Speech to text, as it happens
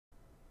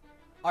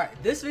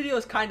Alright, this video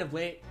is kind of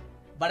late,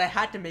 but I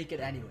had to make it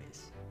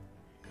anyways.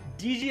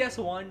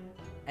 DGS 1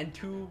 and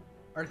 2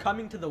 are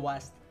coming to the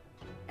West,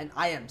 and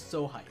I am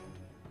so hyped.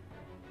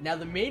 Now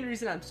the main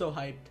reason I'm so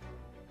hyped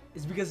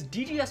is because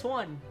DGS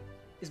 1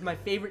 is my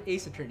favorite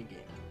Ace Attorney game.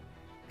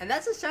 And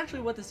that's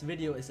essentially what this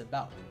video is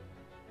about.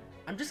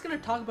 I'm just going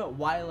to talk about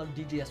why I love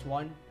DGS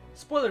 1,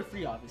 spoiler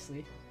free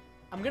obviously.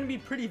 I'm going to be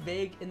pretty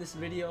vague in this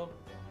video,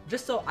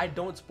 just so I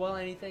don't spoil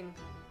anything.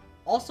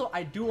 Also,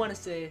 I do want to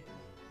say,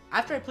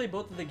 after I play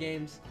both of the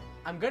games,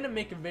 I'm going to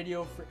make a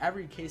video for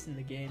every case in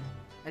the game,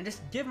 and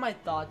just give my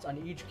thoughts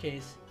on each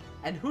case,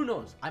 and who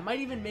knows, I might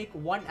even make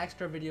one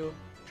extra video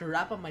to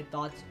wrap up my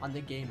thoughts on the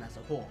game as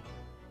a whole.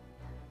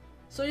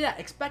 So yeah,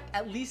 expect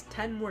at least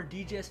 10 more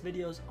DGS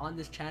videos on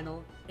this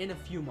channel in a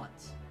few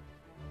months.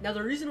 Now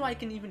the reason why I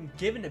can even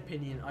give an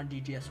opinion on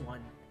DGS 1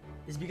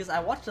 is because I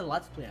watched a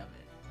Let's Play of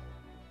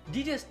it.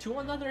 DGS 2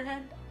 on the other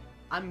hand,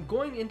 I'm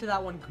going into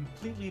that one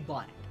completely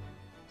blind.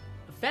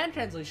 A fan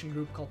translation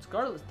group called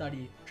Scarlet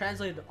Study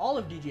translated all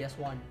of DGS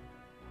 1,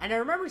 and I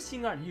remember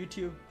seeing it on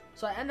YouTube,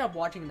 so I ended up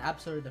watching an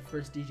episode of the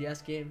first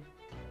DGS game,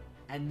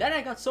 and then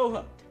I got so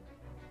hooked.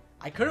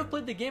 I could have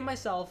played the game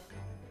myself,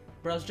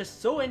 but I was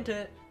just so into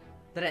it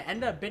that I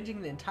ended up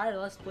binging the entire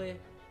Let's Play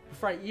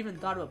before I even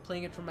thought about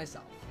playing it for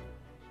myself.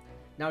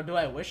 Now, do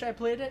I wish I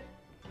played it?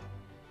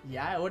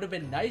 Yeah, it would have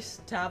been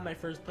nice to have my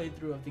first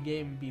playthrough of the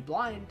game be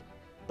blind,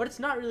 but it's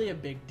not really a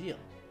big deal.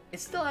 It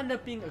still ended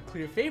up being a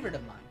clear favorite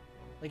of mine.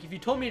 Like, if you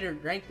told me to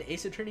rank the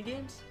Ace Attorney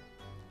games,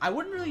 I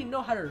wouldn't really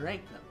know how to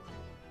rank them.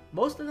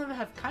 Most of them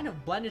have kind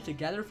of blended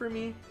together for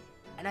me,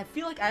 and I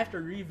feel like I have to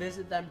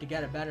revisit them to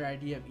get a better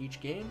idea of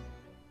each game.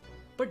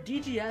 But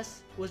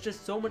DGS was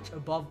just so much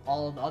above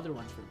all of the other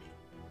ones for me.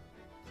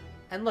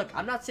 And look,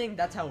 I'm not saying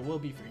that's how it will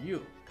be for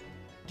you.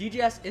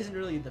 DGS isn't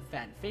really the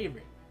fan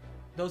favorite.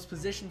 Those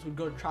positions would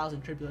go to Trials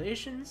and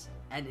Tribulations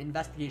and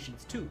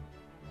Investigations too.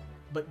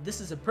 But this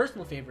is a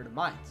personal favorite of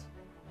mine.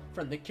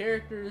 From the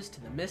characters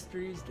to the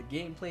mysteries, the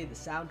gameplay, the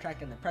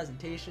soundtrack, and the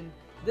presentation,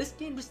 this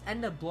game just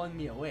ended up blowing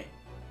me away.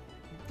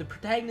 The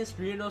protagonist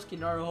Ryunosuke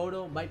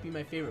Naruhodo might be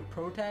my favorite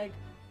protag,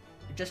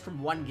 just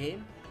from one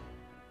game.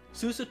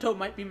 Susato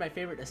might be my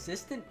favorite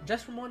assistant,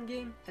 just from one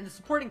game, and the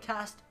supporting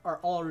cast are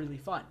all really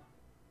fun.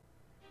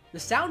 The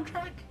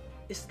soundtrack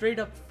is straight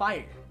up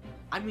fire.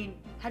 I mean,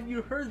 have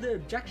you heard the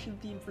objection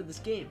theme for this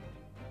game?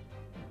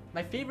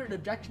 My favorite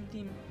objection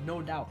theme,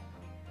 no doubt.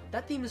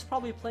 That theme is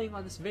probably playing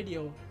on this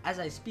video as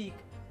I speak,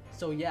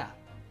 so yeah.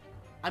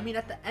 I mean,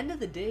 at the end of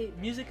the day,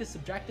 music is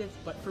subjective,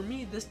 but for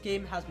me, this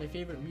game has my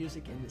favorite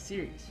music in the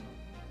series.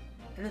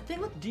 And the thing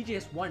with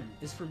DGS 1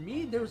 is, for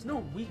me, there was no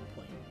weak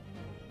point.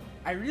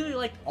 I really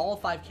liked all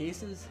 5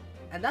 cases,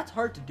 and that's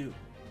hard to do.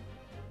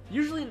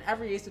 Usually in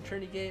every Ace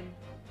Attorney game,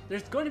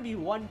 there's going to be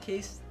one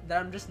case that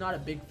I'm just not a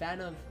big fan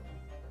of,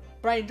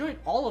 but I enjoyed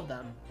all of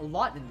them a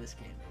lot in this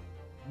game.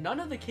 None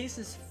of the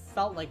cases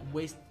felt like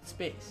wasted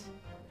space.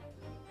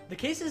 The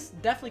cases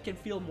definitely can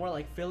feel more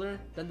like filler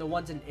than the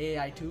ones in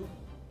AI 2,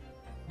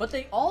 but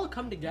they all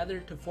come together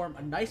to form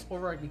a nice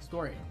overarching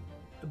story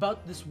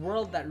about this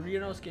world that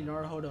Ryunosuke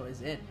Naruhodo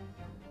is in.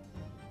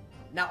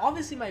 Now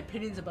obviously my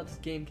opinions about this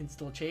game can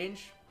still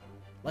change.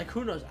 Like,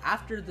 who knows,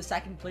 after the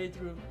second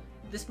playthrough,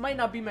 this might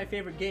not be my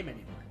favorite game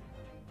anymore.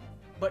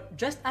 But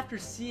just after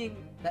seeing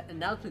that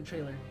announcement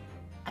trailer,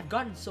 I've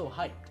gotten so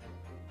hyped.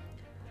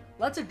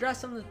 Let's address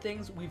some of the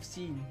things we've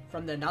seen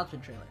from the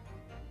announcement trailer.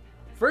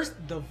 First,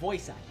 the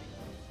voice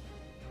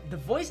acting. The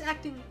voice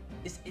acting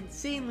is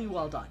insanely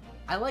well done.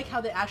 I like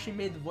how they actually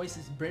made the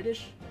voices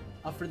British.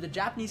 For the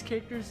Japanese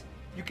characters,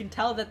 you can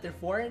tell that they're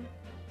foreign.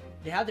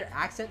 They have their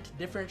accent to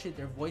differentiate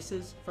their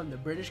voices from the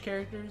British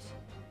characters.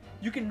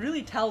 You can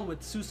really tell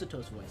with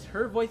Susato's voice.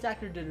 Her voice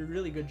actor did a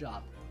really good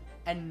job.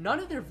 And none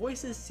of their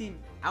voices seem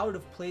out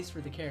of place for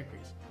the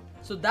characters.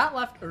 So that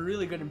left a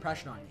really good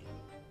impression on me.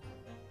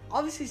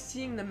 Obviously,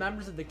 seeing the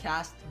members of the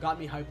cast got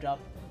me hyped up.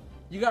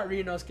 You got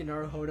Ryunosuke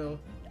Naruhodo,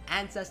 the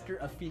ancestor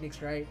of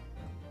Phoenix Wright.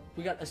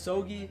 We got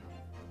Asogi,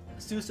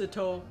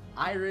 Susato,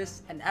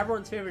 Iris, and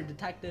everyone's favorite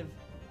detective,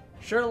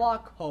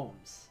 Sherlock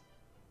Holmes.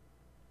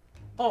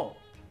 Oh,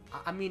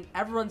 I mean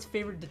everyone's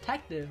favorite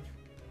detective,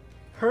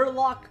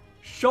 Sherlock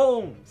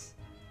Holmes.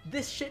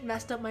 This shit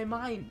messed up my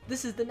mind.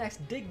 This is the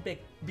next dig big,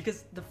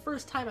 because the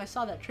first time I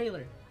saw that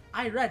trailer,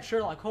 I read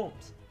Sherlock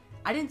Holmes.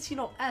 I didn't see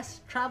no S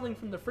traveling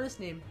from the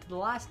first name to the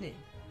last name.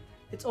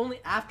 It's only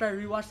after I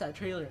rewatched that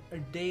trailer a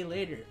day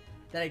later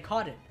that I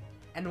caught it.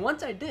 And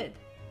once I did,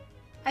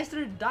 I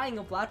started dying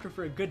of laughter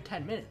for a good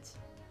 10 minutes.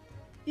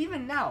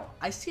 Even now,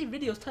 I see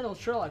videos titled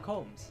Sherlock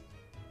Holmes,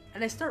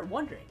 and I start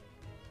wondering,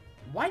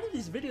 why do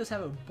these videos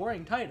have a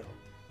boring title?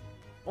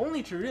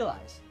 Only to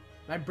realize,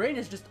 my brain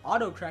is just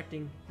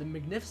auto-correcting the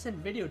magnificent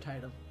video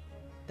title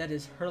that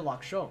is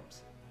Sherlock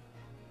Holmes.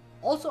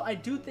 Also, I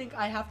do think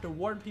I have to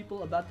warn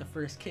people about the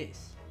first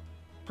case.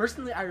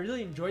 Personally, I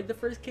really enjoyed the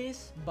first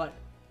case, but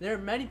there are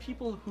many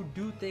people who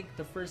do think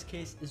the first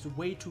case is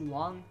way too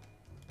long,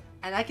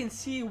 and I can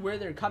see where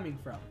they're coming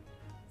from.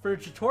 For a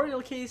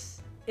tutorial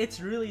case, it's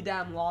really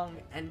damn long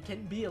and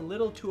can be a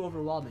little too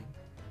overwhelming.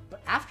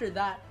 But after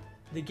that,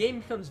 the game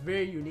becomes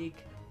very unique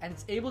and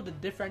it's able to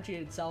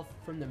differentiate itself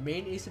from the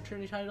main Ace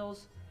Attorney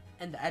titles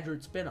and the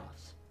Edward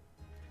spin-offs.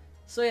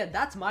 So yeah,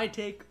 that's my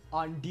take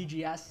on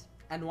DGS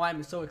and why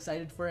I'm so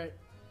excited for it.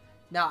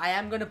 Now, I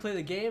am going to play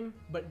the game,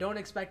 but don't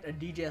expect a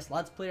DGS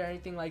Let's Play or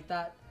anything like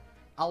that.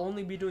 I'll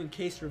only be doing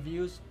case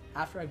reviews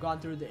after I've gone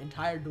through the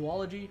entire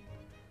duology.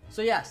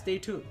 So yeah, stay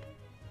tuned.